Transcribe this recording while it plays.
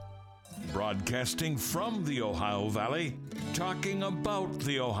Broadcasting from the Ohio Valley, talking about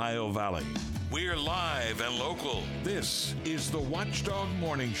the Ohio Valley. We're live and local. This is the Watchdog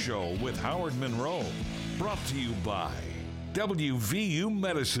Morning Show with Howard Monroe. Brought to you by WVU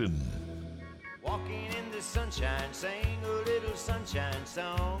Medicine. Walking in the sunshine, sing a little sunshine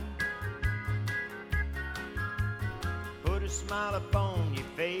song. Put a smile upon your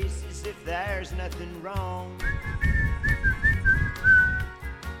face as if there's nothing wrong.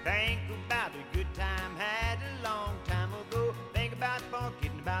 Think about a good time had a long time ago. Think about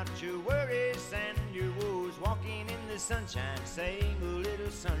forgetting about your worries and your woes. Walking in the sunshine, sing a little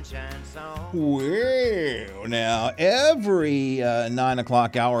sunshine song. Well, now, every 9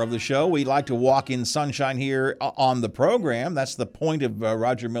 o'clock hour of the show, we like to walk in sunshine here on the program. That's the point of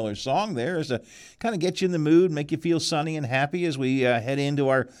Roger Miller's song there, is to kind of get you in the mood, make you feel sunny and happy as we head into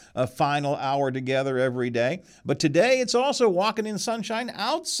our final hour together every day. But today, it's also walking in sunshine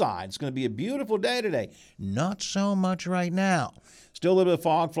outside. It's going to be a beautiful day today. Not so much right now. Still a little bit of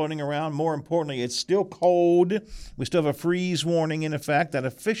fog floating around. More importantly, it's still cold. We still have a freeze warning in effect that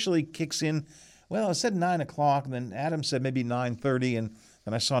officially kicks in. Well, it said 9 o'clock, and then Adam said maybe 9:30, and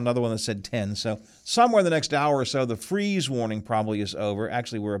then I saw another one that said 10. So somewhere in the next hour or so, the freeze warning probably is over.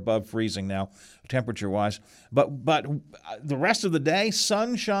 Actually, we're above freezing now, temperature-wise. But the rest of the day,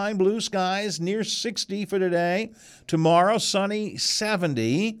 sunshine, blue skies, near 60 for today. Tomorrow, sunny,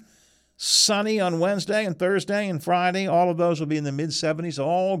 70. Sunny on Wednesday and Thursday and Friday. All of those will be in the mid-70s.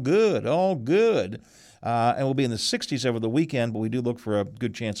 All good, all good. And we'll be in the 60s over the weekend, but we do look for a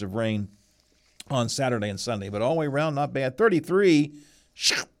good chance of rain on Saturday and Sunday. But all the way around, not bad. 33.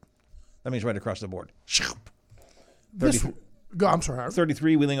 That means right across the board.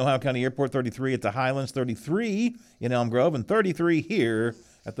 33, Wheeling, Ohio County Airport. 33 at the Highlands. 33 in Elm Grove. And 33 here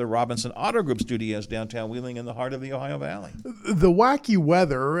at the Robinson Auto Group Studios downtown Wheeling in the heart of the Ohio Valley. The wacky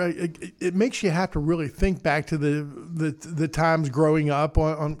weather, it makes you have to really think back to the times growing up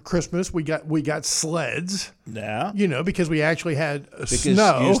on Christmas. We got sleds. Yeah. Because we actually had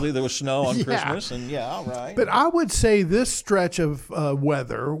snow. Usually there was snow on Christmas, and all right. But I would say this stretch of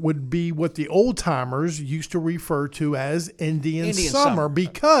weather would be what the old timers used to refer to as Indian summer.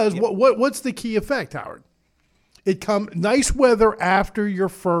 Because what's the key effect, Howard? It comes nice weather after your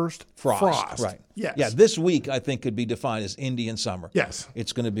first frost. Right. Yes. Yeah, this week I think could be defined as Indian summer. Yes.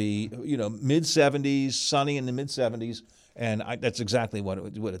 It's going to be, mid-70s, sunny in the mid-70s, and that's exactly what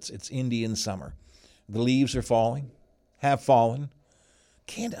it's. It's Indian summer. The leaves are falling, have fallen.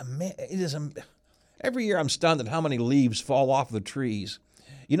 Can't imagine. Every year I'm stunned at how many leaves fall off the trees.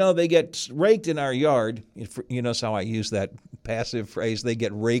 They get raked in our yard. You notice how I use that passive phrase, they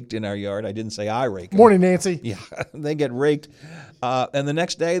get raked in our yard. I didn't say I rake them. Morning, Nancy. Yeah, they get raked. And the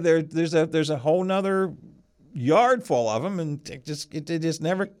next day there's a whole nother yard full of them, and they just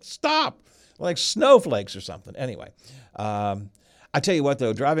never stop, like snowflakes or something. Anyway, I tell you what,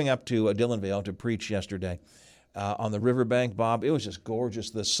 though, driving up to Dillonvale to preach yesterday on the riverbank, Bob, it was just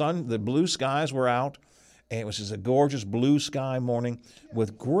gorgeous. The blue skies were out. And it was just a gorgeous blue sky morning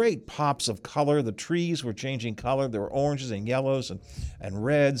with great pops of color. The trees were changing color. There were oranges and yellows and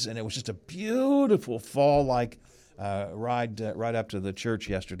reds, and it was just a beautiful fall-like ride up to the church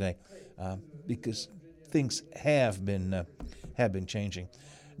yesterday because things have been changing.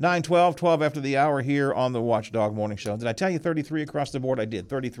 9:12, 12 after the hour here on the Watchdog Morning Show. Did I tell you 33 across the board? I did.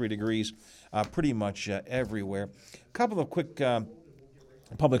 33 degrees pretty much everywhere. A couple of quick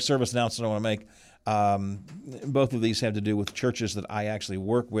public service announcements I want to make. Both of these have to do with churches that I actually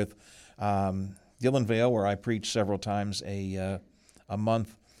work with. Dillonvale, where I preach several times a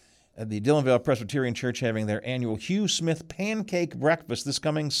month. The Dillonvale Presbyterian Church having their annual Hugh Smith Pancake Breakfast this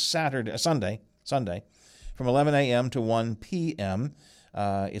coming Sunday, from 11 a.m. to 1 p.m.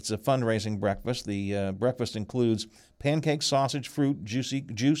 It's a fundraising breakfast. The breakfast includes pancakes, sausage, fruit,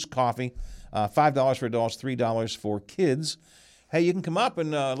 juice, coffee, $5 for adults, $3 for kids. Hey, you can come up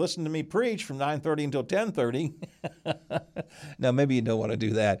and listen to me preach from 9:30 until 10:30. Now, maybe you don't want to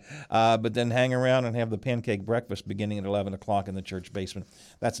do that, but then hang around and have the pancake breakfast beginning at 11 o'clock in the church basement.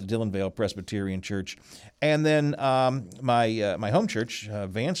 That's the Dillonvale Presbyterian Church. And then my home church,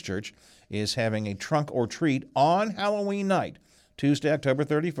 Vance Church, is having a trunk or treat on Halloween night, Tuesday, October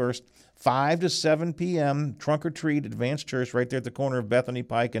 31st, 5 to 7 p.m., trunk or treat at Vance Church right there at the corner of Bethany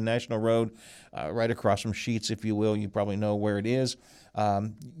Pike and National Road, right across from Sheets, if you will. You probably know where it is.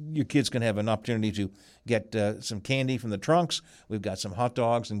 Your kids can have an opportunity to get some candy from the trunks. We've got some hot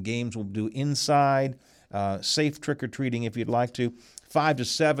dogs and games we'll do inside. Safe trick-or-treating if you'd like to. 5 to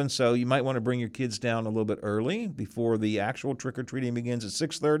 7, so you might want to bring your kids down a little bit early before the actual trick-or-treating begins at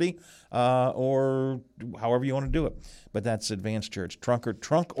 6:30, or however you want to do it. But that's Advanced Church. Trunk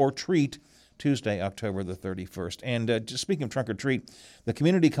or Treat, Tuesday, October the 31st. And just speaking of trunk or treat, the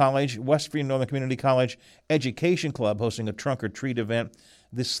Community College, West Virginia Northern Community College Education Club hosting a trunk or treat event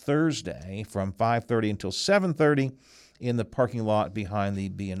this Thursday from 5:30 until 7:30 in the parking lot behind the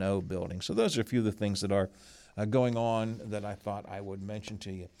B&O building. So those are a few of the things that are going on that I thought I would mention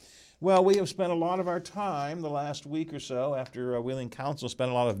to you. Well, we have spent a lot of our time the last week or so, after Wheeling Council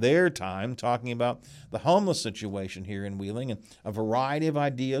spent a lot of their time talking about the homeless situation here in Wheeling and a variety of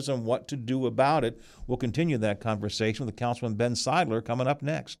ideas on what to do about it. We'll continue that conversation with Councilman Ben Seidler coming up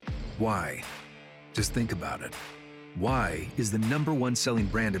next. Why? Just think about it. Why is the #1 selling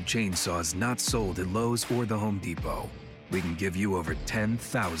brand of chainsaws not sold at Lowe's or the Home Depot? We can give you over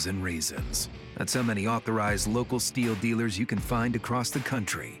 10,000 reasons. That's how many authorized local steel dealers you can find across the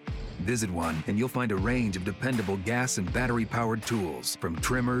country. Visit one and you'll find a range of dependable gas and battery-powered tools, from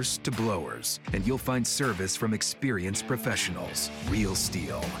trimmers to blowers. And you'll find service from experienced professionals. Real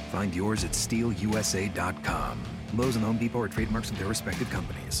steel. Find yours at steelusa.com. Lowe's and Home Depot are trademarks of their respective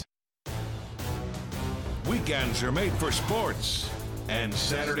companies. Weekends are made for sports, and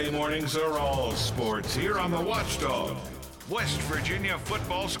Saturday mornings are all sports here on the Watchdog. West Virginia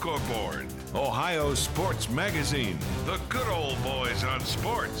Football Scoreboard, Ohio Sports Magazine, the good old boys on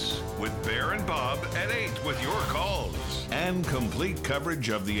sports, with Bear and Bob at 8 with your calls, and complete coverage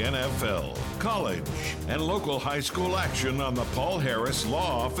of the NFL, college, and local high school action on the Paul Harris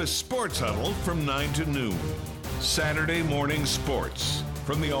Law Office Sports Huddle from 9 to noon. Saturday morning sports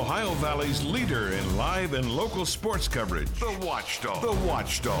from the Ohio Valley's leader in live and local sports coverage, the Watchdog. The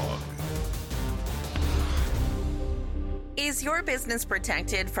Watchdog. Is your business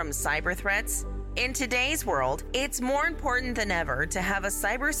protected from cyber threats? In today's world, it's more important than ever to have a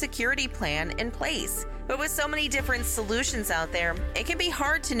cybersecurity plan in place. But with so many different solutions out there, it can be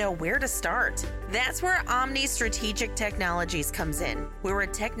hard to know where to start. That's where Omni Strategic Technologies comes in. We're a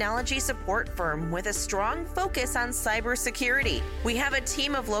technology support firm with a strong focus on cybersecurity. We have a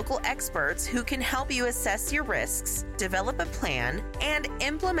team of local experts who can help you assess your risks, develop a plan, and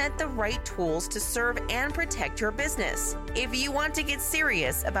implement the right tools to serve and protect your business. If you want to get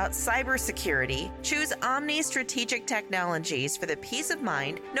serious about cybersecurity, choose Omni Strategic Technologies for the peace of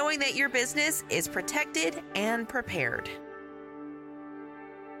mind knowing that your business is protected and prepared.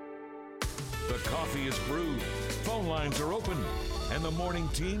 The coffee is brewed, phone lines are open, and the morning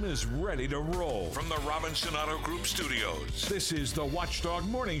team is ready to roll. From the Robinson Auto Group studios, this is the Watchdog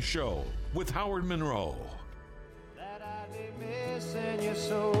Morning Show with Howard Monroe. That I'd be missing you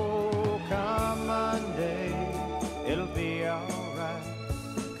so. Come Monday, it'll be alright.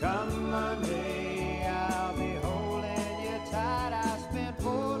 Come Monday, I'll be holding you tight. I spent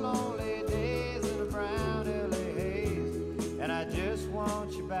 4 lonely days in a brown LA haze, and I just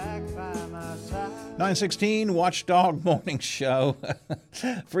want you back by my side. 9:16 Watchdog Morning Show.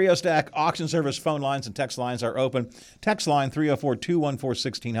 Frio Stack Auction Service phone lines and text lines are open. Text line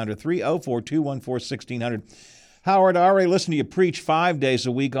 304-214-1600, 304-214-1600. Howard, I already listened to you preach 5 days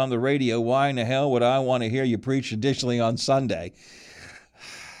a week on the radio. Why in the hell would I want to hear you preach additionally on Sunday?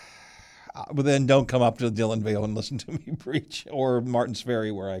 But then don't come up to Dillonville and listen to me preach, or Martins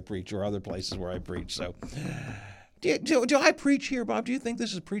Ferry where I preach, or other places where I preach. So, do I preach here, Bob? Do you think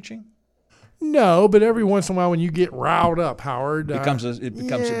this is preaching? No, but every once in a while when you get riled up, Howard, it becomes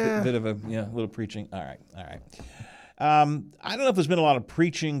a bit of a little preaching. All right. I don't know if there's been a lot of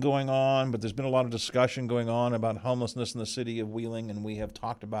preaching going on, but there's been a lot of discussion going on about homelessness in the city of Wheeling, and we have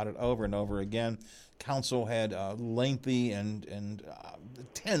talked about it over and over again. Council had a lengthy and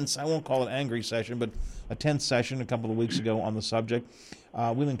tense, I won't call it angry session, but a tense session a couple of weeks ago on the subject.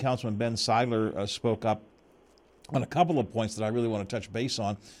 Wheeling Councilman Ben Seidler spoke up on a couple of points that I really want to touch base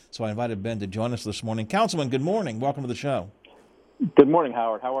on, so I invited Ben to join us this morning. Councilman, good morning. Welcome to the show. Good morning,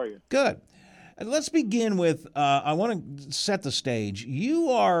 Howard. How are you? Good. Let's begin with, I want to set the stage.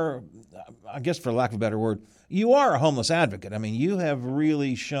 You are, I guess for lack of a better word, you are a homeless advocate. I mean, you have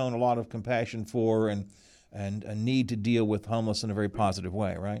really shown a lot of compassion for and a need to deal with homeless in a very positive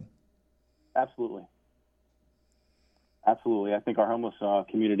way, right? Absolutely. Absolutely. I think our homeless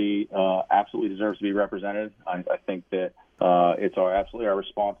community absolutely deserves to be represented. I think that it's absolutely our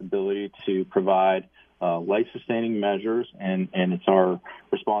responsibility to provide life-sustaining measures, and it's our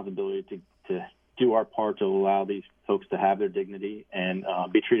responsibility to do our part to allow these folks to have their dignity and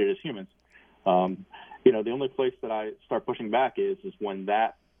be treated as humans. The only place that I start pushing back is when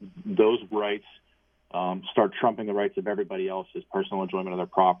those rights start trumping the rights of everybody else's personal enjoyment of their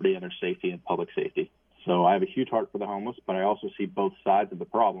property and their safety and public safety. So I have a huge heart for the homeless, but I also see both sides of the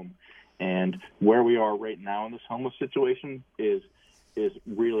problem. And where we are right now in this homeless situation is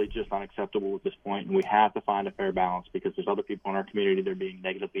really just unacceptable at this point. And we have to find a fair balance because there's other people in our community that are being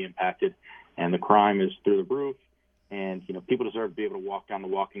negatively impacted, and the crime is through the roof. And, people deserve to be able to walk down the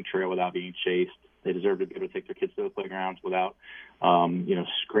walking trail without being chased. They deserve to be able to take their kids to the playgrounds without,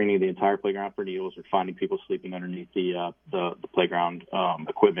 screening the entire playground for needles or finding people sleeping underneath the playground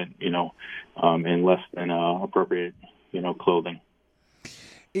equipment, in less than appropriate, clothing.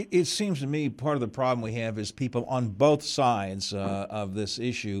 It seems to me part of the problem we have is people on both sides of this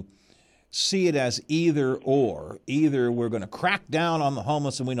issue see it as either or. Either we're going to crack down on the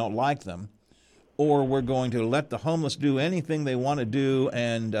homeless and we don't like them, or we're going to let the homeless do anything they want to do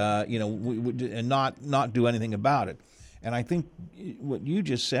and and not do anything about it. And I think what you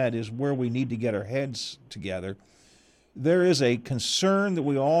just said is where we need to get our heads together. There is a concern that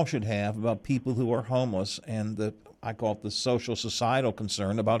we all should have about people who are homeless, and I call it the social societal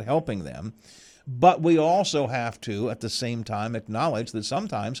concern about helping them. But we also have to, at the same time, acknowledge that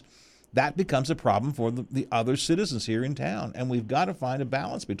sometimes that becomes a problem for the other citizens here in town, and we've got to find a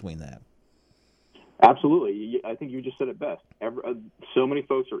balance between that. Absolutely. I think you just said it best. So many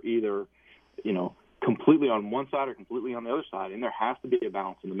folks are either, completely on one side or completely on the other side, and there has to be a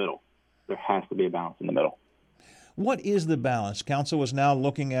balance in the middle. What is the balance? Council is now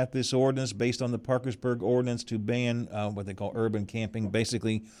looking at this ordinance based on the Parkersburg ordinance to ban what they call urban camping,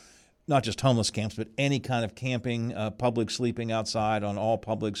 basically not just homeless camps, but any kind of camping, public sleeping outside on all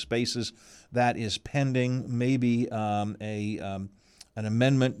public spaces. That is pending. Maybe an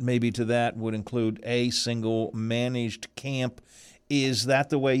amendment maybe to that would include a single managed camp. Is that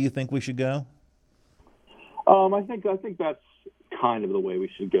the way you think we should go? I think that's kind of the way we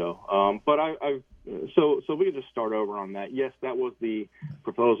should go. But so we could just start over on that. Yes, that was the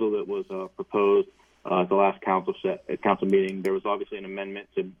proposal that was proposed at the last council meeting. There was obviously an amendment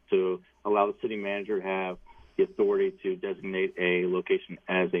to allow the city manager to have the authority to designate a location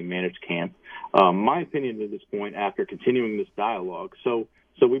as a managed camp. My opinion at this point, after continuing this dialogue, so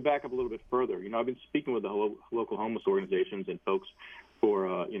we back up a little bit further. I've been speaking with the local homeless organizations and folks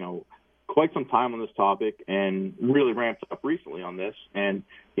for quite some time on this topic, and really ramped up recently on this. And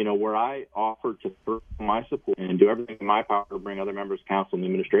where I offered to throw my support and do everything in my power to bring other members of council and the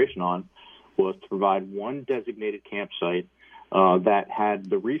administration on was to provide one designated campsite that had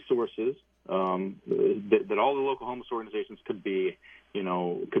the resources that all the local homeless organizations could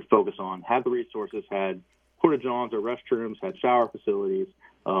focus on, had the resources, had porta-johns or restrooms, had shower facilities,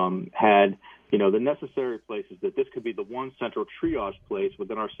 had, the necessary places, that this could be the one central triage place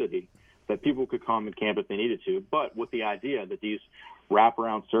within our city that people could come and camp if they needed to, but with the idea that these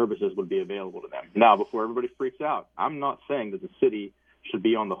wraparound services would be available to them. Now, before everybody freaks out, I'm not saying that the city should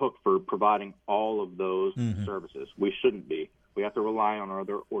be on the hook for providing all of those services. We shouldn't be. We have to rely on our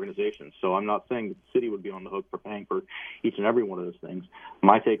other organizations. So I'm not saying that the city would be on the hook for paying for each and every one of those things.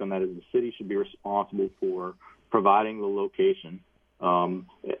 My take on that is the city should be responsible for providing the location.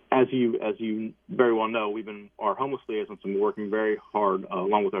 As you very well know, our homeless liaisons have been working very hard,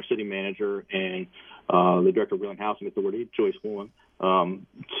 along with our city manager and the director of Wheeling Housing Authority, Joyce Woolen,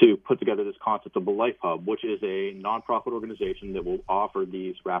 to put together this concept of the Life Hub, which is a nonprofit organization that will offer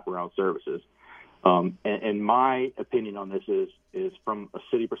these wraparound services. And my opinion on this is from a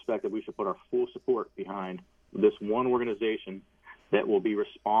city perspective, we should put our full support behind this one organization that will be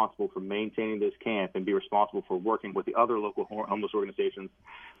responsible for maintaining this camp and be responsible for working with the other local homeless organizations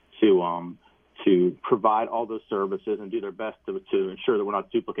to provide all those services and do their best to ensure that we're not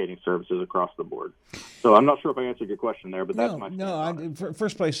duplicating services across the board. So I'm not sure if I answered your question there, but that's my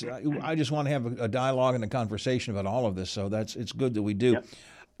first place, I just want to have a dialogue and a conversation about all of this, so it's good that we do. Yep.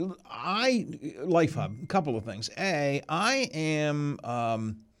 Life Hub, a couple of things. A, I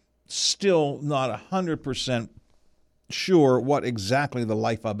am still not 100% sure what exactly the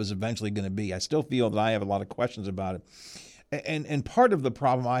Life Hub is eventually going to be. I still feel that I have a lot of questions about it. And part of the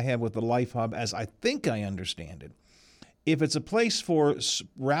problem I have with the Life Hub, as I think I understand it, if it's a place for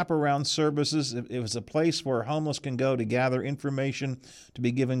wraparound services, if it's a place where homeless can go to gather information, to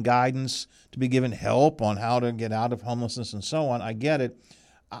be given guidance, to be given help on how to get out of homelessness and so on, I get it.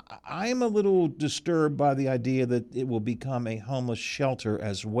 I'm a little disturbed by the idea that it will become a homeless shelter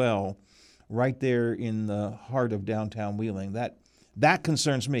as well, right there in the heart of downtown Wheeling. That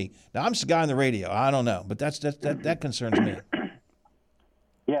concerns me. Now, I'm just a guy on the radio. I don't know, but that concerns me.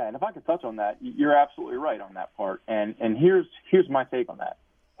 Yeah, and if I could touch on that, you're absolutely right on that part. And here's my take on that.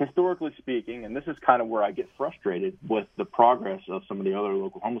 Historically speaking, and this is kind of where I get frustrated with the progress of some of the other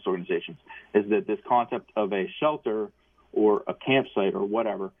local homeless organizations, is that this concept of a shelter or a campsite or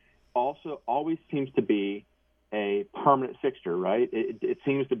whatever also always seems to be a permanent fixture, right? It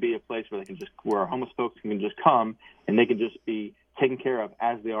seems to be a place where homeless folks can just come and they can just be taken care of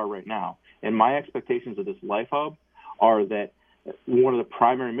as they are right now. And my expectations of this Life Hub are that one of the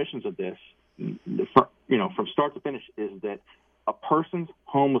primary missions of this, from start to finish, is that a person's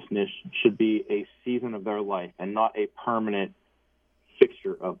homelessness should be a season of their life and not a permanent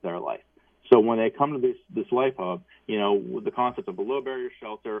fixture of their life. So when they come to this Life Hub, with the concept of a low barrier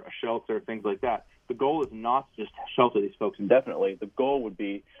shelter, a shelter, things like that, the goal is not to just shelter these folks indefinitely. The goal would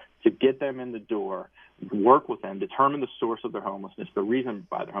be to get them in the door, work with them, determine the source of their homelessness, the reason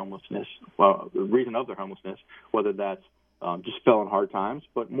of their homelessness, whether that's just fell in hard times,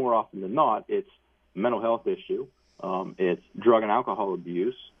 but more often than not, it's a mental health issue, it's drug and alcohol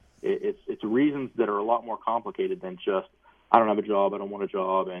abuse, it's reasons that are a lot more complicated than just, I don't have a job, I don't want a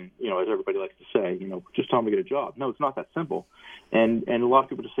job, and, as everybody likes to say, just tell them to get a job. No, it's not that simple. And a lot of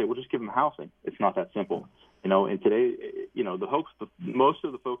people just say, well, just give them housing. It's not that simple. And today, most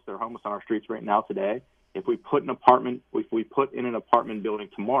of the folks that are homeless on our streets right now today, if we put in an apartment building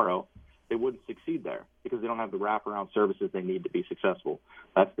tomorrow, they wouldn't succeed there because they don't have the wraparound services they need to be successful.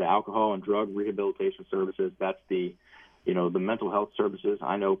 That's the alcohol and drug rehabilitation services. That's the mental health services.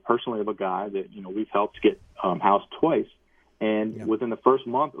 I know personally of a guy that, we've helped get housed twice. And within the first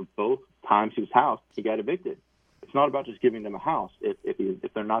month of both times he was housed, he got evicted. It's not about just giving them a house.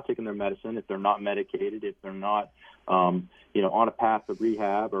 If they're not taking their medicine, if they're not medicated, if they're not, on a path of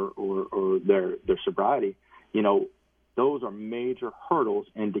rehab or their sobriety, those are major hurdles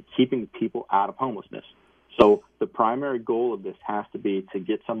into keeping people out of homelessness. So the primary goal of this has to be to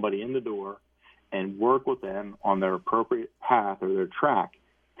get somebody in the door and work with them on their appropriate path or their track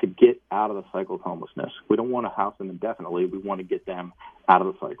to get out of the cycle of homelessness. We don't want to house them indefinitely. We want to get them out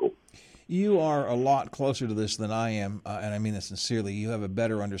of the cycle. You are a lot closer to this than I am, and I mean this sincerely. You have a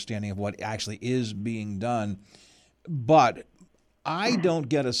better understanding of what actually is being done. But I don't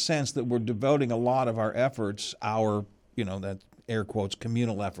get a sense that we're devoting a lot of our efforts, that air quotes,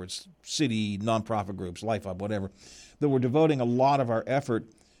 communal efforts, city, nonprofit groups, Life Hub, whatever, that we're devoting a lot of our effort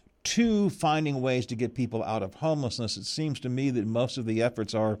to finding ways to get people out of homelessness. It seems to me that most of the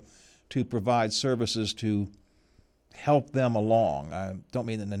efforts are to provide services to help them along. I don't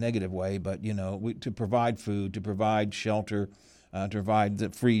mean in a negative way, but, to provide food, to provide shelter, to provide the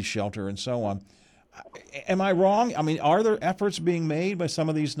free shelter and so on. Am I wrong? I mean, are there efforts being made by some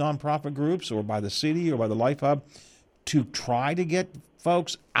of these nonprofit groups or by the city or by the Life Hub to try to get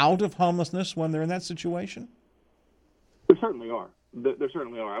folks out of homelessness when they're in that situation? There certainly are. There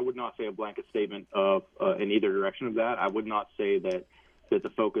certainly are. I would not say a blanket statement of in either direction of that. I would not say that the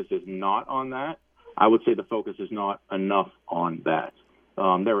focus is not on that. I would say the focus is not enough on that.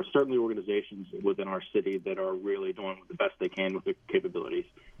 There are certainly organizations within our city that are really doing the best they can with their capabilities.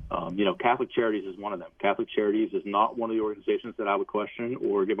 Catholic Charities is one of them. Catholic Charities is not one of the organizations that I would question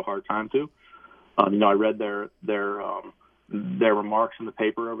or give a hard time to. I read their remarks in the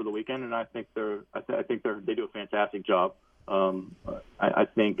paper over the weekend, and I think they do a fantastic job. I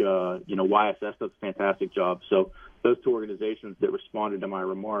think YSS does a fantastic job. So those two organizations that responded to my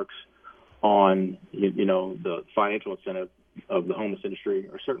remarks on the financial incentive of the homeless industry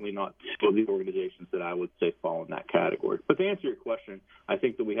are certainly not the organizations that I would say fall in that category. But to answer your question, I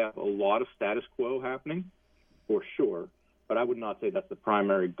think that we have a lot of status quo happening, for sure, but I would not say that's the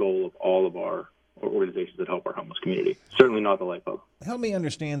primary goal of all of our organizations that help our homeless community. Certainly not the Life Hub. Help me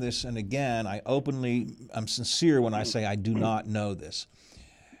understand this, and again, I'm sincere when I say I do not know this.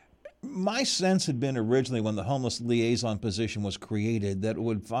 My sense had been originally when the homeless liaison position was created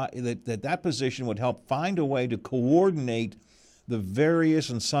that that position would help find a way to coordinate the various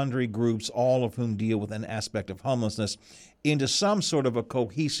and sundry groups, all of whom deal with an aspect of homelessness, into some sort of a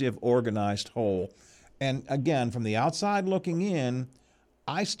cohesive, organized whole. And again, from the outside looking in,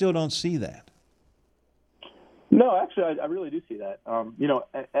 I still don't see that. No, actually, I really do see that.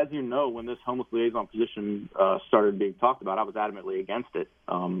 As you know, when this homeless liaison position started being talked about, I was adamantly against it.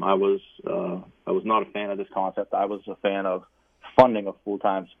 I was not a fan of this concept. I was a fan of funding a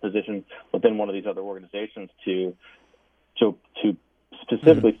full-time position within one of these other organizations to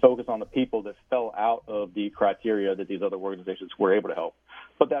specifically focus on the people that fell out of the criteria that these other organizations were able to help.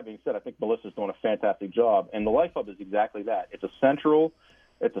 But that being said, I think Melissa's doing a fantastic job, and the Life Hub is exactly that. It's a central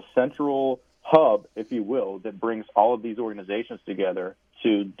hub, if you will, that brings all of these organizations together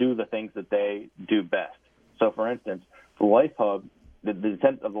to do the things that they do best. So, for instance, the Life Hub, the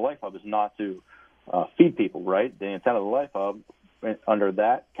intent of the Life Hub is not to feed people, right? The intent of the Life Hub under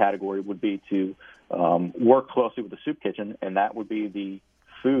that category would be to work closely with the soup kitchen, and that would be the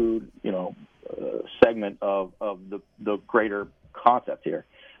food, segment of the greater concept here.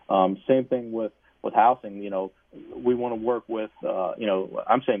 Same thing with housing. We want to work with,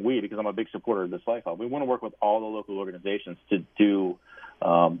 I'm saying we because I'm a big supporter of this Life Hub. We want to work with all the local organizations to do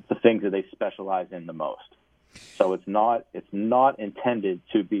the things that they specialize in the most. So it's not intended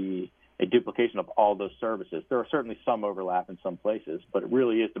to be a duplication of all those services. There are certainly some overlap in some places, but it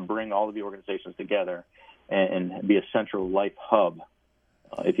really is to bring all of the organizations together and be a central Life Hub,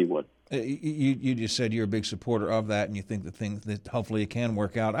 if you would. You just said you're a big supporter of that, and you think that hopefully it can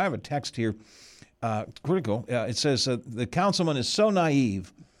work out. I have a text here, critical. It says, the councilman is so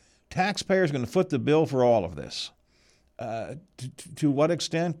naive. Taxpayers are going to foot the bill for all of this. To what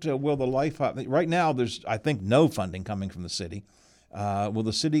extent will the Life Hub? Right now, there's, I think, no funding coming from the city. Will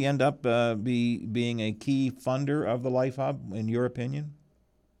the city end up being a key funder of the Life Hub, in your opinion?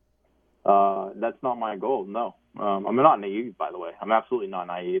 That's not my goal, no. I'm not naive, by the way. I'm absolutely not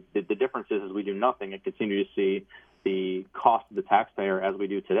naive. The difference is we do nothing and continue to see the cost of the taxpayer as we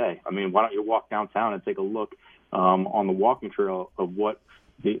do today. I mean, why don't you walk downtown and take a look on the walking trail of what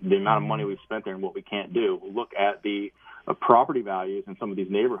the amount of money we've spent there and what we can't do. Look at the property values in some of these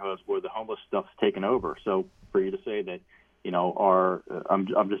neighborhoods where the homeless stuff's taken over. So for you to say that,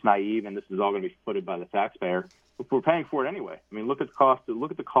 I'm just naive and this is all going to be footed by the taxpayer, we're paying for it anyway. I mean, look at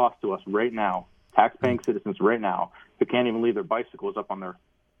the cost to us right now, tax-paying citizens right now who can't even leave their bicycles up on their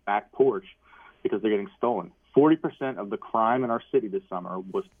back porch because they're getting stolen. 40% of the crime in our city this summer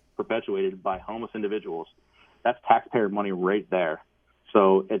was perpetuated by homeless individuals. That's taxpayer money right there.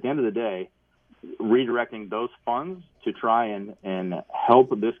 So at the end of the day, redirecting those funds to try and help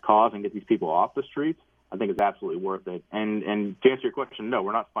this cause and get these people off the streets, I think it's absolutely worth it. And to answer your question, no,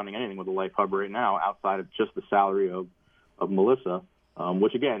 we're not funding anything with the Life Hub right now outside of just the salary of Melissa,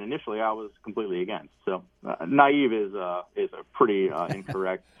 which, again, initially I was completely against. So naive is a pretty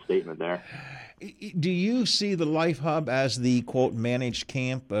incorrect statement there. Do you see the Life Hub as the, quote, managed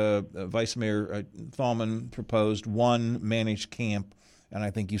camp? Vice Mayor Thalman proposed one managed camp, and I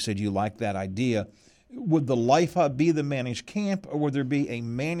think you said you liked that idea. Would the Life Hub be the managed camp, or would there be a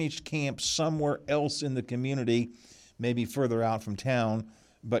managed camp somewhere else in the community, maybe further out from town,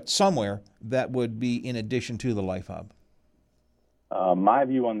 but somewhere that would be in addition to the Life Hub? My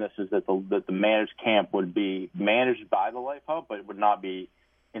view on this is that the managed camp would be managed by the Life Hub, but it would not be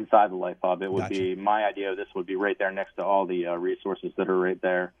inside the Life Hub. It would be, my idea of this would be right there next to all the resources that are right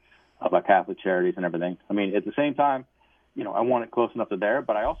there by Catholic Charities and everything. I mean, at the same time, I want it close enough to there,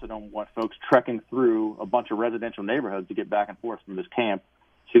 but I also don't want folks trekking through a bunch of residential neighborhoods to get back and forth from this camp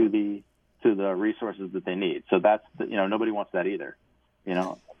to the resources that they need. So that's, nobody wants that either.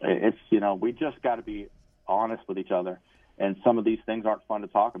 It's, we just got to be honest with each other. And some of these things aren't fun to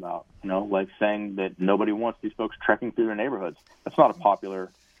talk about, like saying that nobody wants these folks trekking through their neighborhoods. That's not a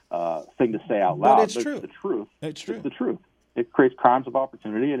popular thing to say out loud. But it's true. The truth. It's true. It's the truth. It creates crimes of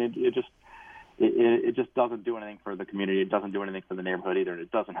opportunity, and it just doesn't do anything for the community. It doesn't do anything for the neighborhood either, and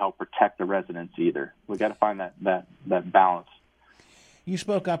it doesn't help protect the residents either. We got to find that balance. You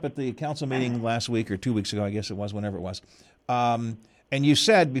spoke up at the council meeting last week or 2 weeks ago, I guess it was, whenever it was, and you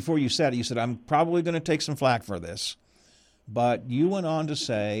said, before you said it, you said, I'm probably going to take some flack for this, but you went on to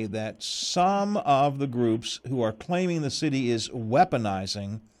say that some of the groups who are claiming the city is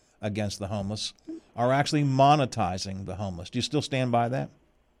weaponizing against the homeless are actually monetizing the homeless. Do you still stand by that?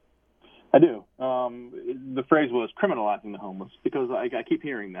 I do. The phrase was criminalizing the homeless, because I keep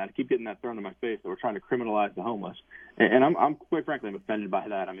hearing that. I keep getting that thrown in my face that we're trying to criminalize the homeless. And I'm quite frankly, I'm offended by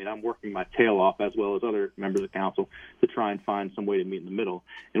that. I mean, I'm working my tail off, as well as other members of council, to try and find some way to meet in the middle.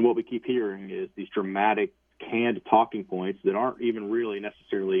 And what we keep hearing is these dramatic, canned talking points that aren't even really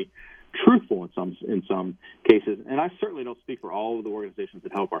necessarily truthful in some cases. And I certainly don't speak for all of the organizations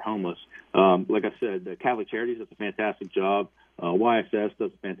that help our homeless. Like I said, the Catholic Charities does a fantastic job. YSS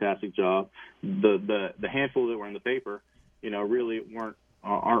does a fantastic job. The handful that were in the paper, really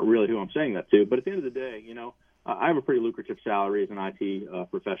aren't really who I'm saying that to. But at the end of the day, I have a pretty lucrative salary as an IT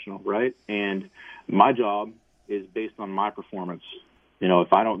professional, right? And my job is based on my performance.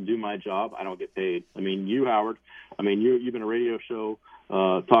 If I don't do my job, I don't get paid. I mean, you, Howard, you've been a radio show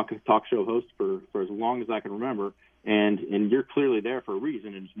talk show host for as long as I can remember, and you're clearly there for a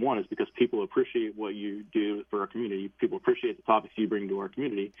reason. And one is because people appreciate what you do for our community. People appreciate the topics you bring to our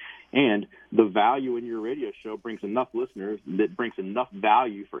community, and the value in your radio show brings enough listeners that brings enough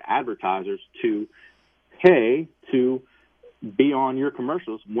value for advertisers to pay to be on your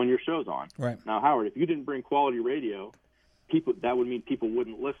commercials when your show's on. Right. Now, Howard, if you didn't bring quality radio, that would mean people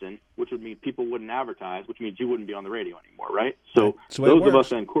wouldn't listen, which would mean people wouldn't advertise, which means you wouldn't be on the radio anymore, right? So those of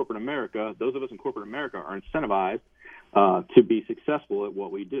us in corporate America are incentivized to be successful at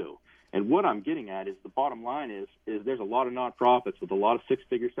what we do. And what I'm getting at is the bottom line is there's a lot of nonprofits with a lot of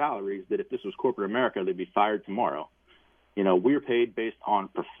six-figure salaries that if this was corporate America, they'd be fired tomorrow. We're paid based on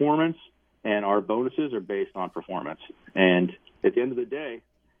performance, and our bonuses are based on performance. And at the end of the day,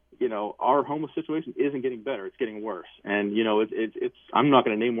 our homeless situation isn't getting better; it's getting worse. And it's I'm not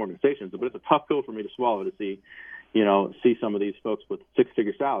going to name organizations, but it's a tough pill for me to swallow to see some of these folks with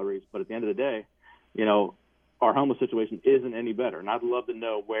six-figure salaries. But at the end of the day, our homeless situation isn't any better. And I'd love to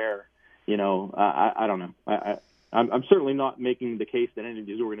know where. I don't know. I'm certainly not making the case that any of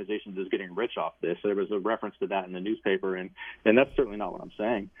these organizations is getting rich off this. There was a reference to that in the newspaper, and that's certainly not what I'm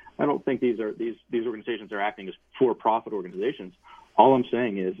saying. I don't think these organizations are acting as for-profit organizations. All I'm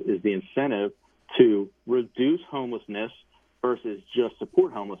saying is the incentive to reduce homelessness versus just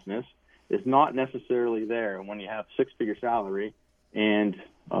support homelessness is not necessarily there. And when you have six-figure salary and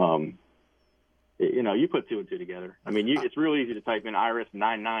you put two and two together. I mean, it's really easy to type in IRS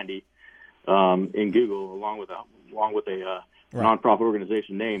 990 in Google along with a nonprofit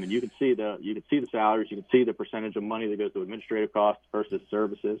organization name, and you can see the salaries, you can see the percentage of money that goes to administrative costs versus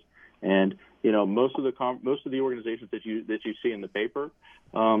services, and most of the organizations that you see in the paper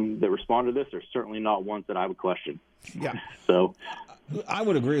that respond to this are certainly not ones that I would question. Yeah. So I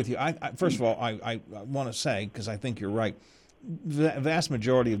would agree with you. First of all, I want to say, because I think you're right, the vast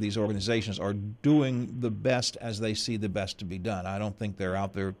majority of these organizations are doing the best as they see the best to be done. I don't think they're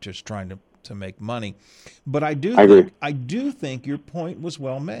out there just trying to make money. But I do think your point was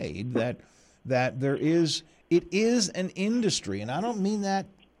well made that it is an industry, and I don't mean that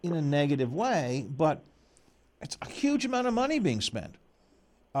in a negative way, but it's a huge amount of money being spent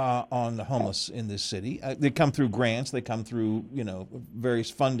on the homeless in this city. They come through grants, they come through various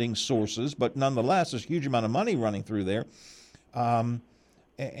funding sources, but nonetheless, there's a huge amount of money running through there. And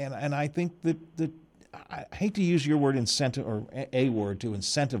I think that I hate to use your word incentive or a word to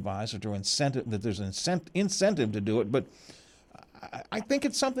incentivize or to incentive that there's an incentive to do it, but I think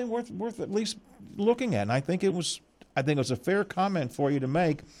it's something worth at least looking at. And I think it was a fair comment for you to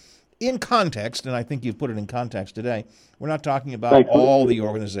make in context, and I think you've put it in context today. We're not talking about all the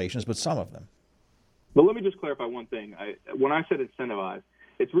organizations, but some of them. But let me just clarify one thing. When I said incentivize,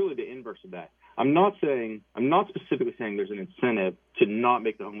 it's really the inverse of that. I'm not specifically saying there's an incentive to not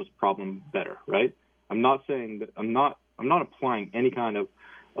make the homeless problem better, right? I'm not saying that I'm not applying any kind of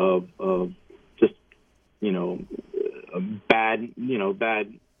just a bad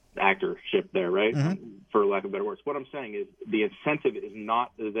actorship there, right? Mm-hmm. For lack of better words. What I'm saying is the incentive is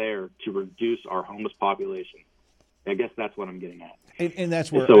not there to reduce our homeless population. I guess that's what I'm getting at. And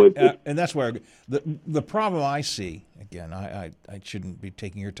that's where the problem I see, again, I shouldn't be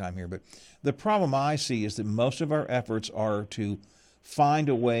taking your time here, but the problem I see is that most of our efforts are to find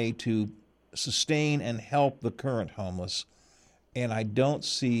a way to sustain and help the current homeless, and I don't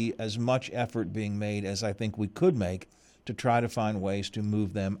see as much effort being made as I think we could make to try to find ways to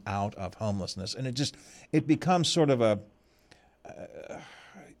move them out of homelessness. And it becomes sort of a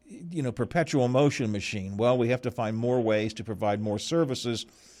perpetual motion machine. Well, we have to find more ways to provide more services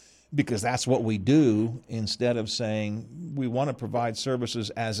because that's what we do, instead of saying we want to provide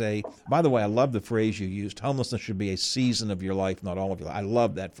services by the way, I love the phrase you used, homelessness should be a season of your life, not all of your life. I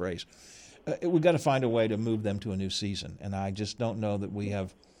love that phrase. We've got to find a way to move them to a new season, and I just don't know that we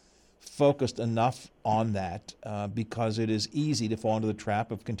have focused enough on that because it is easy to fall into the trap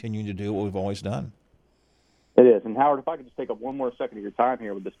of continuing to do what we've always done. It is. And Howard, if I could just take up one more second of your time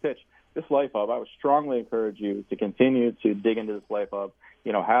here with this pitch, this Life Hub, I would strongly encourage you to continue to dig into this Life Hub,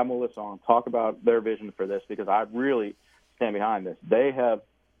 have Melissa on, talk about their vision for this, because I really stand behind this. They have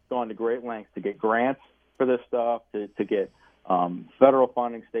gone to great lengths to get grants for this stuff, to get federal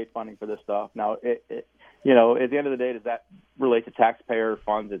funding, state funding for this stuff. Now, at the end of the day, does that relate to taxpayer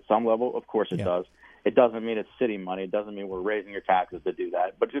funds at some level? Of course it does. It doesn't mean it's city money. It doesn't mean we're raising your taxes to do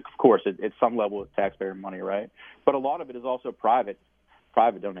that. But, of course, it's some level of taxpayer money, right? But a lot of it is also private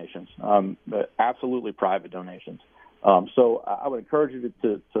donations, absolutely private donations. So I would encourage you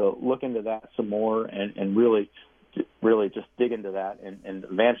to look into that some more and really just dig into that and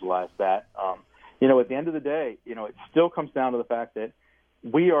evangelize that. At the end of the day, it still comes down to the fact that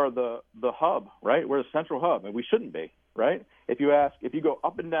we are the hub, right? We're the central hub, and we shouldn't be, right? If you go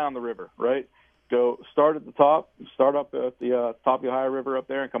up and down the river, right? Go start at the top, start up at the top of the Ohio River up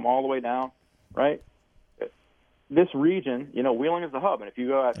there and come all the way down, right? This region, Wheeling is the hub. And if you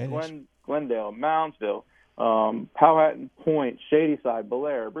go at Glendale, Moundsville, Powhatan Point, Shadyside,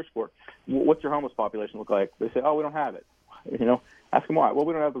 Belair, Bridgeport, what's your homeless population look like? They say, we don't have it. Ask them why. Well,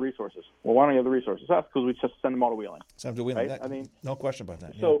 we don't have the resources. Well, why don't you have the resources? That's because we just send them all to Wheeling. Send them to Wheeling. Right? No question about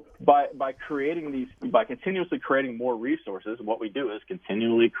that. So by continuously creating more resources, what we do is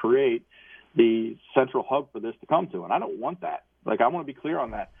continually create the central hub for this to come to. And I don't want that. I want to be clear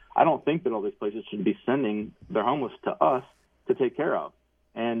on that. I don't think that all these places should be sending their homeless to us to take care of.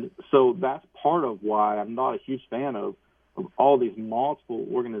 And so that's part of why I'm not a huge fan of all these multiple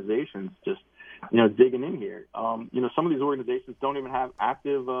organizations just digging in here. Some of these organizations don't even have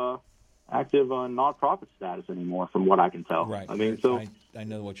active nonprofit status anymore, from what I can tell. Right. I mean, I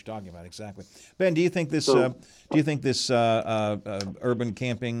know what you're talking about exactly. Ben, do you think this urban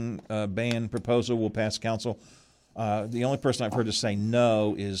camping ban proposal will pass council? The only person I've heard to say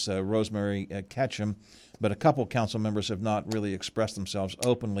no is Rosemary Ketchum, but a couple council members have not really expressed themselves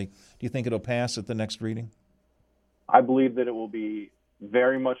openly. Do you think it'll pass at the next reading? I believe that it will be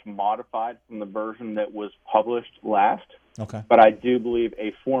very much modified from the version that was published last. Okay. But I do believe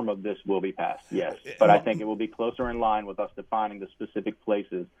a form of this will be passed, yes. But I think it will be closer in line with us defining the specific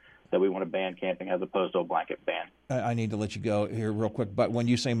places that we want to ban camping as opposed to a blanket ban. I need to let you go here real quick, but when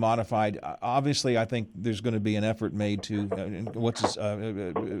you say modified, obviously I think there's going to be an effort made to,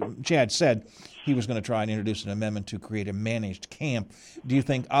 Chad said he was going to try and introduce an amendment to create a managed camp. Do you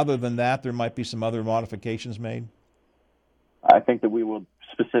think other than that there might be some other modifications made? I think that we will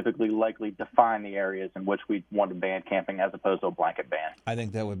specifically likely define the areas in which we want to ban camping as opposed to a blanket ban. I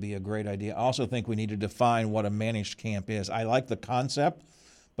think that would be a great idea. I also think we need to define what a managed camp is. I like the concept,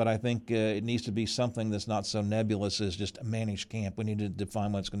 but I think it needs to be something that's not so nebulous as just a managed camp. We need to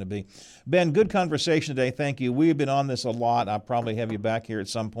define what it's going to be. Ben, good conversation today. Thank you. We've been on this a lot. I'll probably have you back here at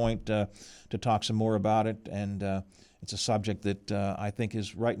some point to talk some more about it, and it's a subject that I think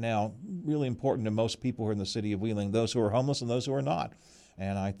is right now really important to most people here in the city of Wheeling, those who are homeless and those who are not.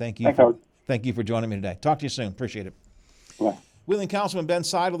 And I thank you for joining me today. Talk to you soon. Appreciate it. Yeah. Wheeling Councilman Ben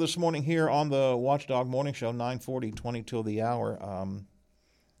Seidler this morning here on the Watchdog Morning Show, 9:40, 20 till the hour.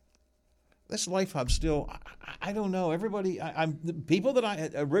 This Life Hub still, I don't know. Everybody, the people that I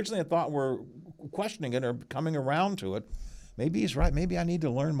originally thought were questioning it are coming around to it. Maybe he's right. Maybe I need to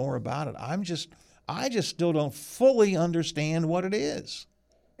learn more about it. I just still don't fully understand what it is.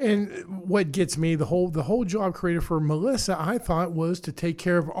 And what gets me, the whole job created for Melissa, I thought, was to take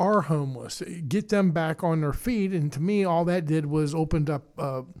care of our homeless, get them back on their feet. And to me, all that did was opened up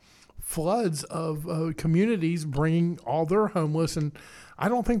floods of communities bringing all their homeless. And I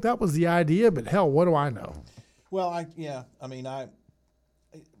don't think that was the idea, but hell, what do I know? Well,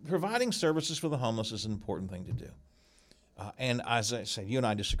 providing services for the homeless is an important thing to do. And as I said, you and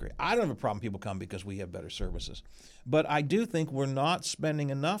I disagree. I don't have a problem people come because we have better services. But I do think we're not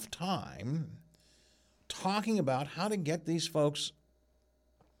spending enough time talking about how to get these folks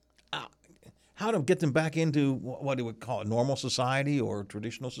how to get them back into what do we call it, normal society or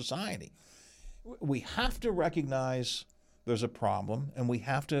traditional society. We have to recognize there's a problem, and we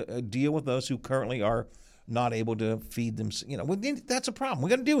have to deal with those who currently are not able to feed them. That's a problem.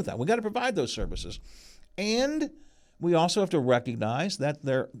 We got to deal with that. We got to provide those services. And we also have to recognize that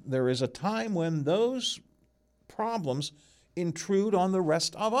there is a time when those problems intrude on the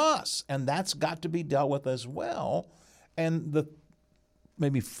rest of us, and that's got to be dealt with as well. And the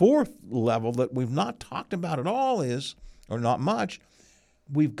maybe fourth level that we've not talked about at all is, or not much,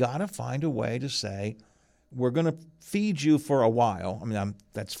 we've got to find a way to say, we're going to feed you for a while. I mean,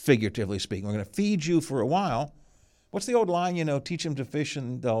 that's figuratively speaking. We're going to feed you for a while. What's the old line, teach them to fish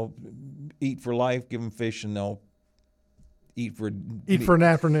and they'll eat for life, give them fish and they'll eat for an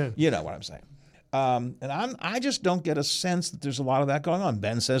afternoon. You know what I'm saying. And I just don't get a sense that there's a lot of that going on.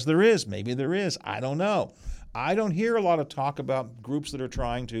 Ben says there is. Maybe there is. I don't know. I don't hear a lot of talk about groups that are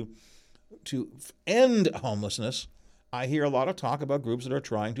trying to end homelessness. I hear a lot of talk about groups that are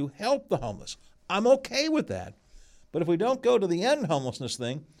trying to help the homeless. I'm okay with that. But if we don't go to the end homelessness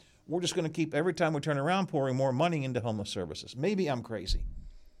thing, we're just going to keep, every time we turn around, pouring more money into homeless services. Maybe I'm crazy.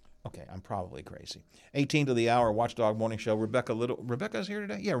 Okay, I'm probably crazy. 18 to the hour, Watchdog Morning Show. Rebecca Little. Rebecca's here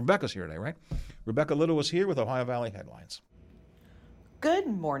today? Yeah, Rebecca's here today, right? Rebecca Little was here with Ohio Valley Headlines. Good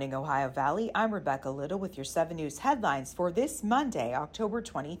morning, Ohio Valley. I'm Rebecca Little with your 7 News headlines for this Monday, October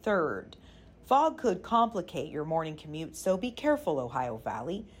 23rd. Fog could complicate your morning commute, so be careful, Ohio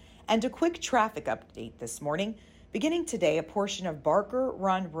Valley. And a quick traffic update this morning. Beginning today, a portion of Barker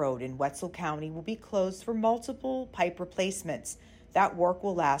Run Road in Wetzel County will be closed for multiple pipe replacements. That work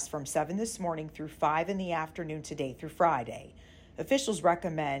will last from 7 this morning through 5 in the afternoon today through Friday. Officials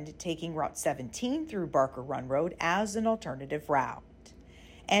recommend taking Route 17 through Barker Run Road as an alternative route.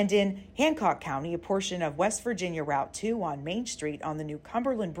 And in Hancock County, a portion of West Virginia Route 2 on Main Street on the new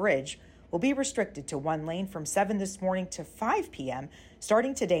Cumberland Bridge will be restricted to one lane from 7 this morning to 5 p.m.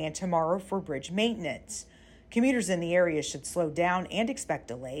 starting today and tomorrow for bridge maintenance. Commuters in the area should slow down and expect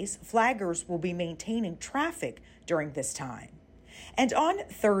delays. Flaggers will be maintaining traffic during this time. And on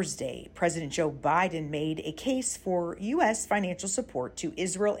Thursday, President Joe Biden made a case for U.S. financial support to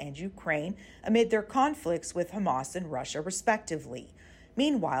Israel and Ukraine amid their conflicts with Hamas and Russia, respectively.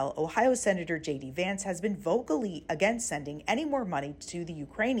 Meanwhile, Ohio Senator J.D. Vance has been vocally against sending any more money to the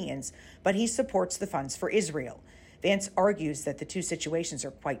Ukrainians, but he supports the funds for Israel. Vance argues that the two situations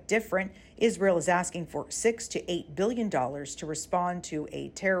are quite different. Israel is asking for $6 to $8 billion to respond to a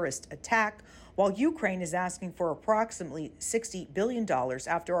terrorist attack, while Ukraine is asking for approximately $60 billion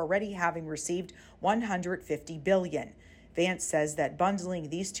after already having received $150 billion. Vance says that bundling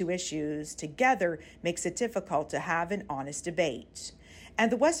these two issues together makes it difficult to have an honest debate.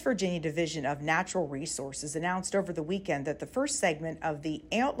 And the West Virginia Division of Natural Resources announced over the weekend that the first segment of the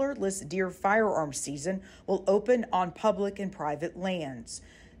antlerless deer firearms season will open on public and private lands.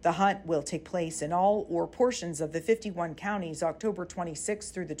 The hunt will take place in all or portions of the 51 counties October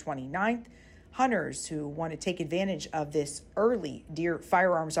 26th through the 29th. Hunters who want to take advantage of this early deer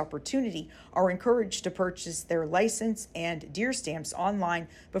firearms opportunity are encouraged to purchase their license and deer stamps online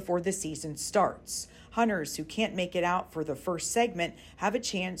before the season starts. Hunters who can't make it out for the first segment have a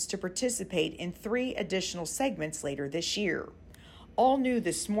chance to participate in 3 additional segments later this year. All new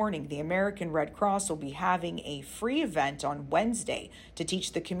this morning, the American Red Cross will be having a free event on Wednesday to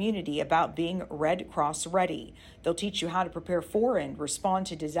teach the community about being Red Cross ready. They'll teach you how to prepare for and respond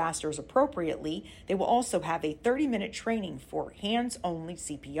to disasters appropriately. They will also have a 30-minute training for hands-only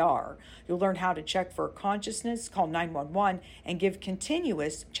CPR. You'll learn how to check for consciousness, call 911, and give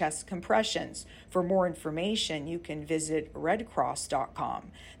continuous chest compressions. For more information, you can visit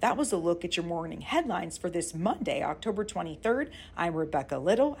redcross.com. That was a look at your morning headlines for this Monday, October 23rd. I'm Rebecca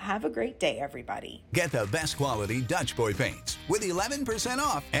Little. Have a great day, everybody. Get the best quality Dutch Boy paints with 11%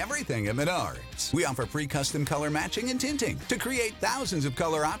 off everything at Menards. We offer free custom color matching and tinting to create thousands of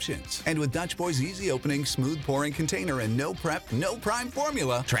color options. And with Dutch Boy's easy opening, smooth pouring container and no prep, no prime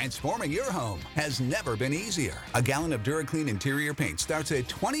formula, transforming your home has never been easier. A gallon of DuraClean interior paint starts at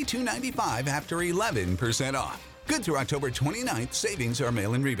 $22.95 after 11% off. Good through October 29th. Savings are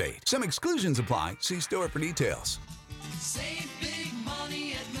mail-in rebate. Some exclusions apply. See store for details. Save big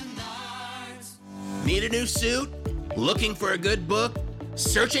money at Menards. Need a new suit? Looking for a good book?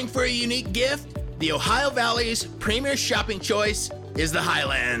 Searching for a unique gift? The Ohio Valley's premier shopping choice is the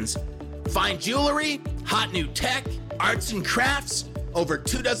Highlands. Find jewelry, hot new tech, arts and crafts, over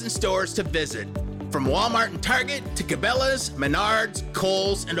 24 stores to visit. From Walmart and Target to Cabela's, Menards,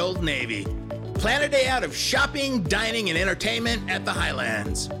 Kohl's, and Old Navy. Plan a day out of shopping, dining, and entertainment at the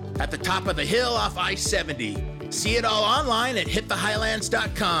Highlands. At the top of the hill off I-70. See it all online at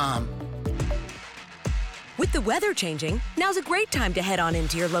hitthehighlands.com. With the weather changing, now's a great time to head on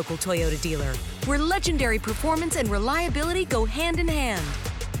into your local Toyota dealer, where legendary performance and reliability go hand in hand.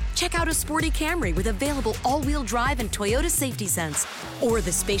 Check out a sporty Camry with available all-wheel drive and Toyota Safety Sense, or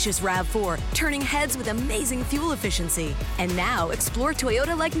the spacious RAV4, turning heads with amazing fuel efficiency. And now explore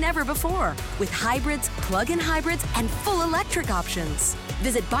Toyota like never before, with hybrids, plug-in hybrids, and full electric options.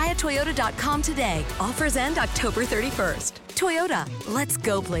 Visit buyatoyota.com today. Offers end October 31st. Toyota, let's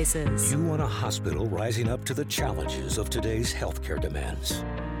go places. You want a hospital rising up to the challenges of today's healthcare demands.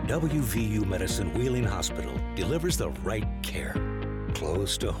 WVU Medicine Wheeling Hospital delivers the right care,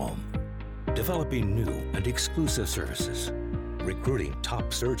 close to home. Developing new and exclusive services, recruiting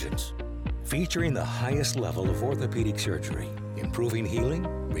top surgeons, featuring the highest level of orthopedic surgery, improving healing,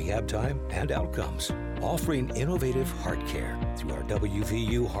 rehab time, and outcomes, offering innovative heart care through our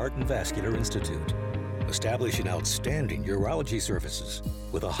WVU Heart and Vascular Institute, establishing outstanding urology services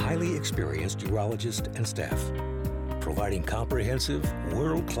with a highly experienced urologist and staff, providing comprehensive,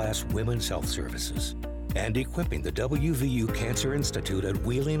 world-class women's health services, and equipping the WVU Cancer Institute at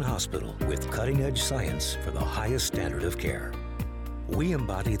Wheeling Hospital with cutting-edge science for the highest standard of care. We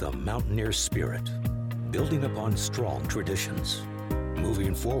embody the mountaineer spirit, building upon strong traditions,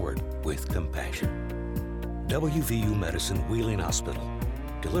 moving forward with compassion. WVU Medicine Wheeling Hospital,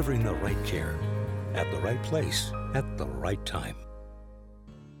 delivering the right care at the right place at the right time.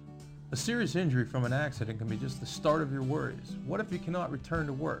 A serious injury from an accident can be just the start of your worries. What if you cannot return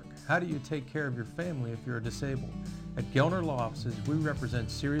to work? How do you take care of your family if you're disabled? At Gellner Law Offices, we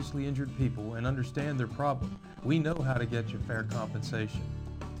represent seriously injured people and understand their problem. We know how to get you fair compensation.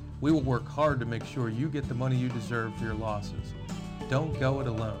 We will work hard to make sure you get the money you deserve for your losses. Don't go it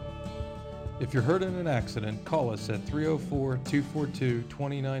alone. If you're hurt in an accident, call us at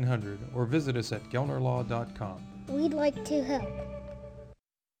 304-242-2900 or visit us at gellnerlaw.com. We'd like to help.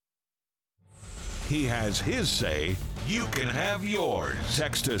 he has his say, you can have yours.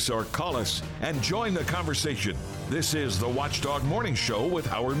 Text us or call us and join the conversation. This is the Watchdog Morning Show with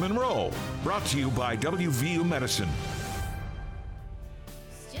Howard Monroe, brought to you by WVU Medicine.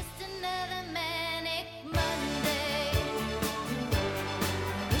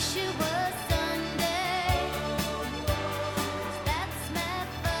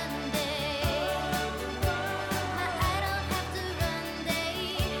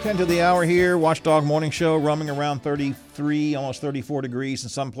 Ten to the hour here, Watchdog Morning Show, roaming around 33, almost 34 degrees in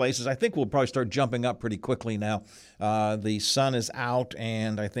some places. I think we'll probably start jumping up pretty quickly now. The sun is out,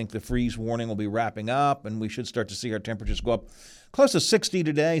 and I think the freeze warning will be wrapping up, and we should start to see our temperatures go up close to 60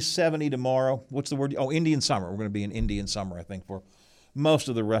 today, 70 tomorrow. What's the word? Oh, Indian summer. We're going to be in Indian summer, I think, for most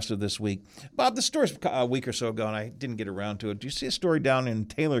of the rest of this week. Bob, the story's a week or so ago, and I didn't get around to it. Do you see a story down in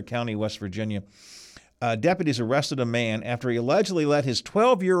Taylor County, West Virginia? Deputies arrested a man after he allegedly let his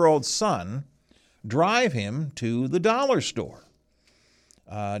 12-year-old son drive him to the dollar store.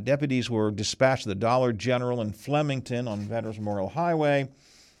 Deputies were dispatched to the Dollar General in Flemington on Veterans Memorial Highway.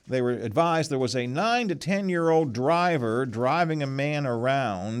 They were advised there was a 9 to 10-year-old driver driving a man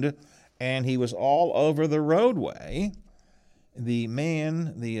around, and he was all over the roadway. The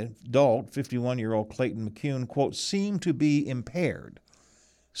man, the adult, 51-year-old Clayton McCune, quote, seemed to be impaired.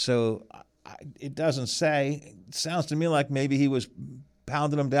 So it doesn't say. It sounds to me like maybe he was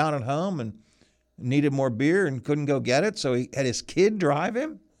pounding him down at home and needed more beer and couldn't go get it, so he had his kid drive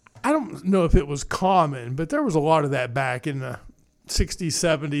him? I don't know if it was common, but there was a lot of that back in the 60s,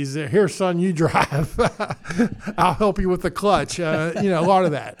 70s. Here, son, you drive. I'll help you with the clutch. A lot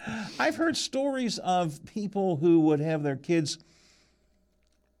of that. I've heard stories of people who would have their kids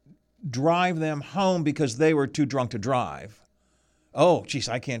drive them home because they were too drunk to drive. Oh, geez,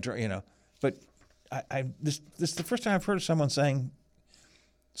 I can't drive, But this is the first time I've heard of someone saying,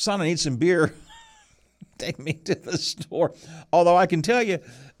 son, I need some beer. Take me to the store. Although I can tell you,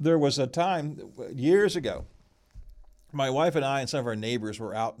 there was a time years ago, my wife and I and some of our neighbors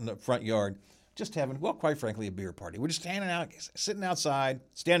were out in the front yard just having, well, quite frankly, a beer party. We're just standing outside,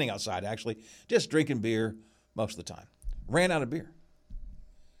 actually, just drinking beer most of the time. Ran out of beer.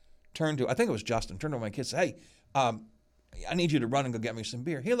 I think it was Justin, turned to my kids, hey, I need you to run and go get me some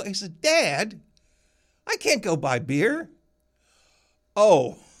beer. He said, Dad, I can't go buy beer.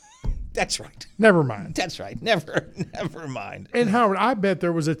 Oh, that's right. Never mind. That's right. Never mind. And Howard, I bet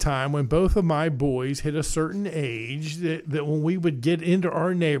there was a time when both of my boys hit a certain age that when we would get into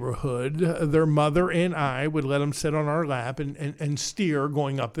our neighborhood, their mother and I would let them sit on our lap and steer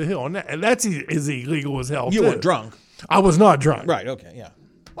going up the hill. And that's as illegal as hell, You too. were drunk. I was not drunk. Right, okay, yeah.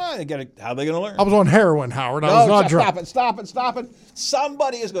 Well, how are they going to learn? I was on heroin, Howard. I was not drunk. Stop it.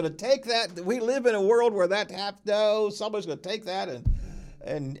 Somebody is going to take that. We live in a world where that somebody's going to take that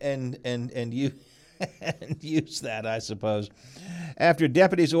and use that, I suppose. After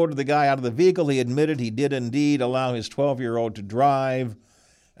deputies ordered the guy out of the vehicle, he admitted he did indeed allow his 12-year-old to drive,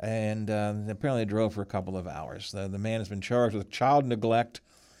 and apparently drove for a couple of hours. The man has been charged with child neglect,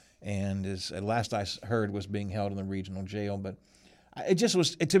 and at last I heard was being held in the regional jail. But it just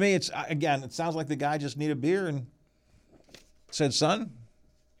was, to me, it sounds like the guy just needed a beer and said, son,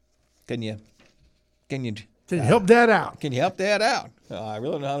 can you help Dad out? Can you help Dad out? I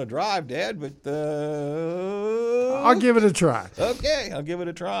really don't know how to drive, Dad, but I'll give it a try. Okay, I'll give it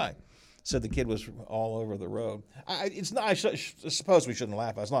a try. Said the kid was all over the road. It's not. I suppose we shouldn't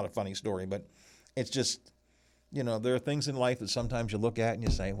laugh. It's not a funny story, but it's just, there are things in life that sometimes you look at and you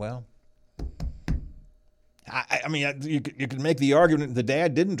say, well, I mean, you could make the argument the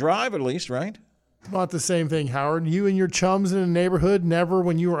dad didn't drive at least, right? Not the same thing, Howard. You and your chums in the neighborhood, never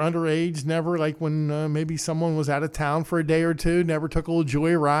when you were underage, never like when maybe someone was out of town for a day or two, never took a little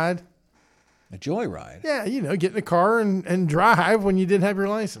joyride? A joyride? Yeah, get in a car and drive when you didn't have your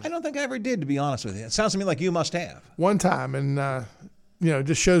license. I don't think I ever did, to be honest with you. It sounds to me like you must have. One time, and it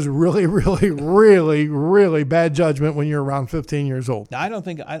just shows really, really, really, really bad judgment when you're around 15 years old. I don't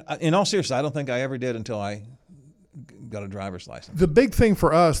think, in all seriousness, I don't think I ever did until I got a driver's license. The big thing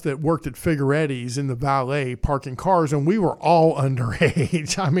for us that worked at Figueretti's in the valet parking cars, and we were all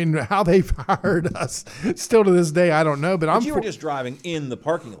underage. I mean, how they fired us, still to this day, I don't know. But you were just driving in the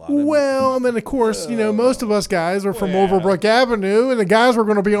parking lot. Well, and then of course, most of us guys are from Overbrook Avenue, and the guys were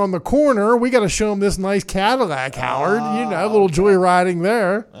going to be on the corner. We got to show them this nice Cadillac, Howard. A little joyriding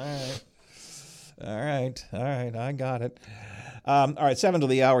there. All right. I got it. All right, 7 to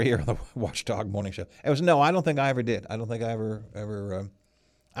the hour here on the Watchdog Morning Show. I don't think I ever did. I don't think I ever.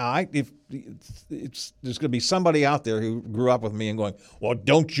 If there's going to be somebody out there who grew up with me and going, well,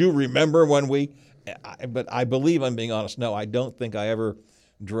 don't you remember when we? But I believe I'm being honest. No, I don't think I ever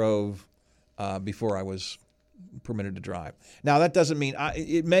drove before I was permitted to drive. Now, that doesn't mean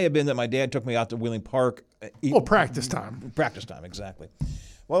it may have been that my dad took me out to Wheeling Park. Practice time. Practice time, exactly.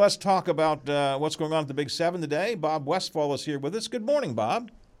 Well, let's talk about what's going on at the Big 7 today. Bob Westfall is here with us. Good morning,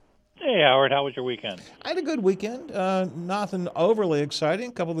 Bob. Hey, Howard. How was your weekend? I had a good weekend. Nothing overly exciting.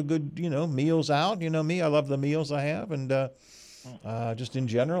 A couple of good, meals out. You know me, I love the meals I have, and just in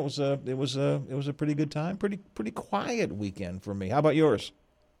general, it was a pretty good time. Pretty quiet weekend for me. How about yours?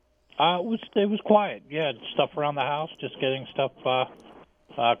 It was quiet. Yeah, stuff around the house, just getting stuff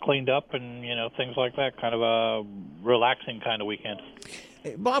cleaned up, and things like that. Kind of a relaxing kind of weekend.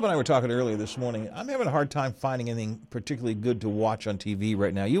 Hey, Bob and I were talking earlier this morning. I'm having a hard time finding anything particularly good to watch on TV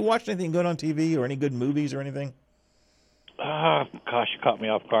right now. You watched anything good on TV, or any good movies or anything? Gosh, you caught me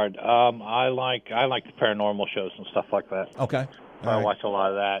off guard. I like the paranormal shows and stuff like that. Okay. I watch a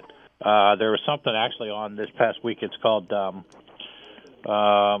lot of that. There was something actually on this past week. It's called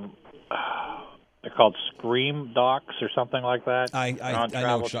they're called Scream Docs or something like that. I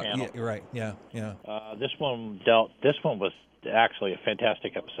know. Channel. Yeah, right. Yeah. This one was actually a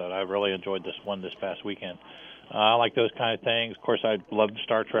fantastic episode. I really enjoyed this one this past weekend. I like those kind of things. Of course, I loved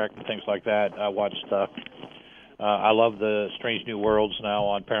Star Trek and things like that. I watched. I love the Strange New Worlds now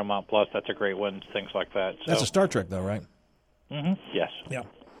on Paramount Plus. That's a great one. Things like that. So. That's a Star Trek, though, right? Mm-hmm. Yes. Yeah.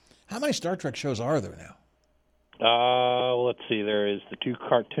 How many Star Trek shows are there now? Let's see. There is the 2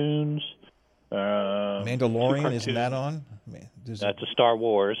 cartoons. Mandalorian, isn't that on? That's a Star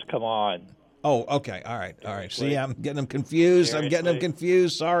Wars. Come on. Oh, okay. All right. See, I'm getting them confused.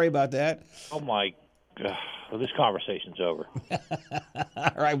 Sorry about that. Oh, my God. Well, this conversation's over.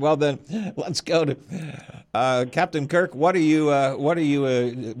 All right. Well, then, let's go to Captain Kirk. What is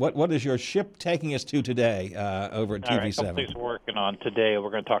your ship taking us to today over at TV7? All right, a couple things we're working on today.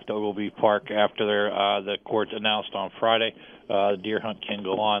 We're going to talk to Ogilvie Park after the court announced on Friday the deer hunt can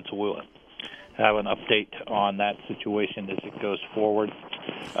go on. So we'll have an update on that situation as it goes forward.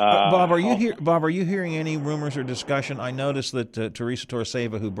 Bob, are you hearing any rumors or discussion? I noticed that Teresa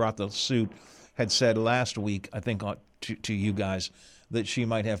Torseva, who brought the suit, had said last week, I think to you guys, that she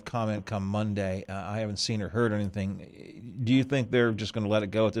might have comment come Monday. I haven't seen or heard anything. Do you think they're just going to let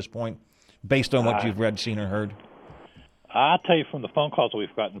it go at this point, based on what you've read, seen, or heard? I'll tell you from the phone calls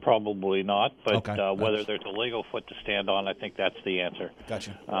we've gotten, probably not. But okay. Whether there's a legal foot to stand on, I think that's the answer.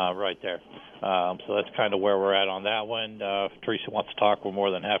 Gotcha. Right there. So that's kind of where we're at on that one. If Teresa wants to talk, we're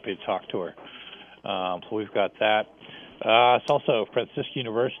more than happy to talk to her. So we've got that. It's also Franciscan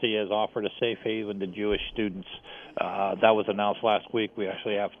University has offered a safe haven to Jewish students. That was announced last week. We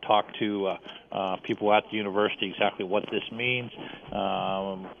actually have talked to people at the university exactly what this means.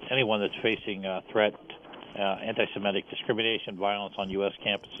 Anyone that's facing threat, anti-Semitic discrimination, violence on U.S.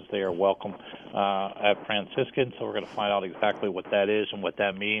 campuses, they are welcome at Franciscan. So we're going to find out exactly what that is and what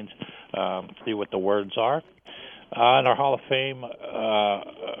that means, see what the words are. And our Hall of Fame,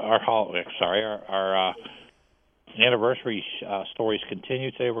 our anniversary stories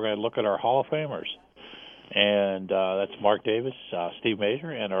continue today. We're going to look at our Hall of Famers, and that's Mark Davis, Steve Major,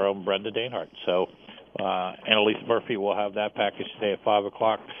 and our own Brenda Dainhart. So Annalise Murphy will have that package today at 5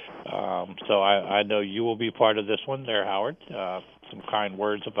 o'clock. So I know you will be part of this one there, Howard. Some kind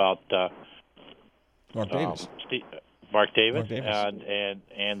words about Mark Davis. Mark Davis.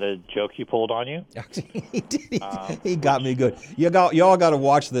 And the joke he pulled on you. He got me good. Y'all got to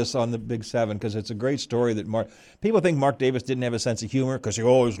watch this on the Big 7 because it's a great story that people think Mark Davis didn't have a sense of humor because he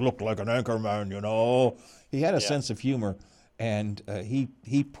always looked like an anchorman, He had a sense of humor, and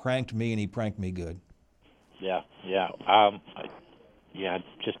he pranked me, and he pranked me good. Yeah.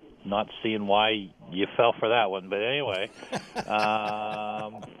 Just not seeing why you fell for that one. But anyway,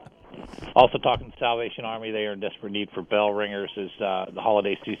 also talking to Salvation Army, they are in desperate need for bell ringers as the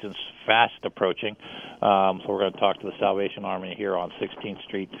holiday season's fast approaching. So we're going to talk to the Salvation Army here on 16th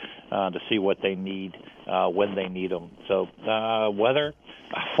Street to see what they need when they need them. So weather,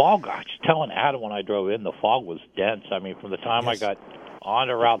 fog, I was telling Adam when I drove in, the fog was dense. I mean, from the time I got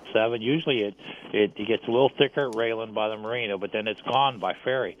onto Route 7, usually it gets a little thicker at Raylan by the marina, but then it's gone by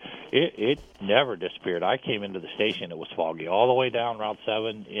ferry. It never disappeared. I came into the station, it was foggy all the way down Route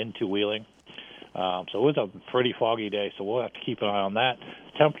 7 into Wheeling. So it was a pretty foggy day, so we'll have to keep an eye on that.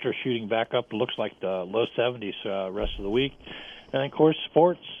 Temperature shooting back up. It looks like the low 70s rest of the week. And, of course,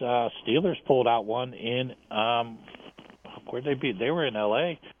 sports. Steelers pulled out one in where'd they be? They were in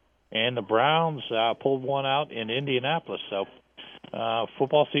L.A., and the Browns pulled one out in Indianapolis. So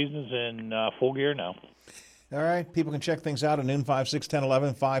football season's in full gear now. All right, people can check things out at noon, 5, 6, 10,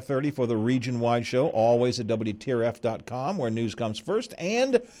 11, 5:30 for the region-wide show, always at WTRF.com, where news comes first.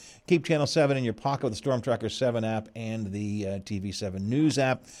 And keep Channel 7 in your pocket with the Storm Tracker 7 app and the TV7 News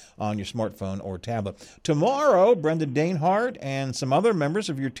app on your smartphone or tablet. Tomorrow, Brenda Danehart and some other members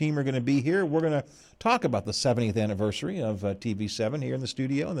of your team are going to be here. We're going to talk about the 70th anniversary of TV7 here in the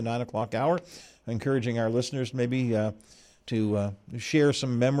studio in the 9 o'clock hour, encouraging our listeners maybe to share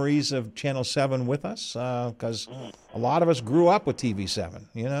some memories of Channel 7 with us, because a lot of us grew up with TV7.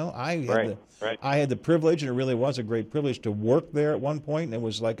 You know, I had the privilege, and it really was a great privilege, to work there at one point, and it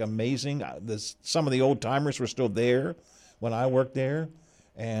was like amazing. Some of the old timers were still there when I worked there,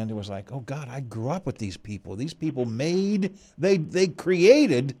 and it was like, oh God, I grew up with these people. These people they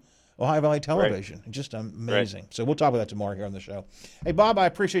created Ohio Valley Television. Just amazing. So we'll talk about that tomorrow here on the show. Hey, Bob, I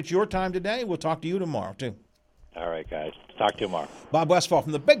appreciate your time today. We'll talk to you tomorrow, too. All right, guys. Talk to you tomorrow. Bob Westfall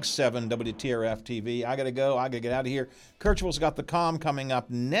from the Big 7 WTRF TV. I got to go. I got to get out of here. Kirchhoff's got the comm coming up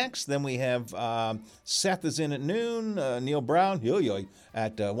next. Then we have Seth is in at noon, Neil Brown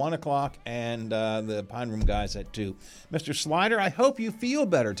at 1 o'clock, and the Pine Room guys at 2. Mr. Slider, I hope you feel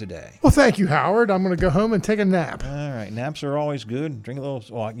better today. Well, thank you, Howard. I'm going to go home and take a nap. All right. Naps are always good. Drink a little.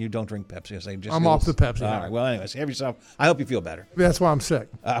 Well, you don't drink Pepsi. I'm off the Pepsi. All right. Well, anyways, have yourself. I hope you feel better. That's why I'm sick.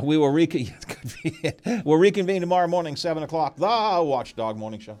 We will reconvene tomorrow morning, 7 o'clock, the Watchdog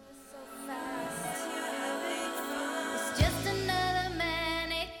Morning Show.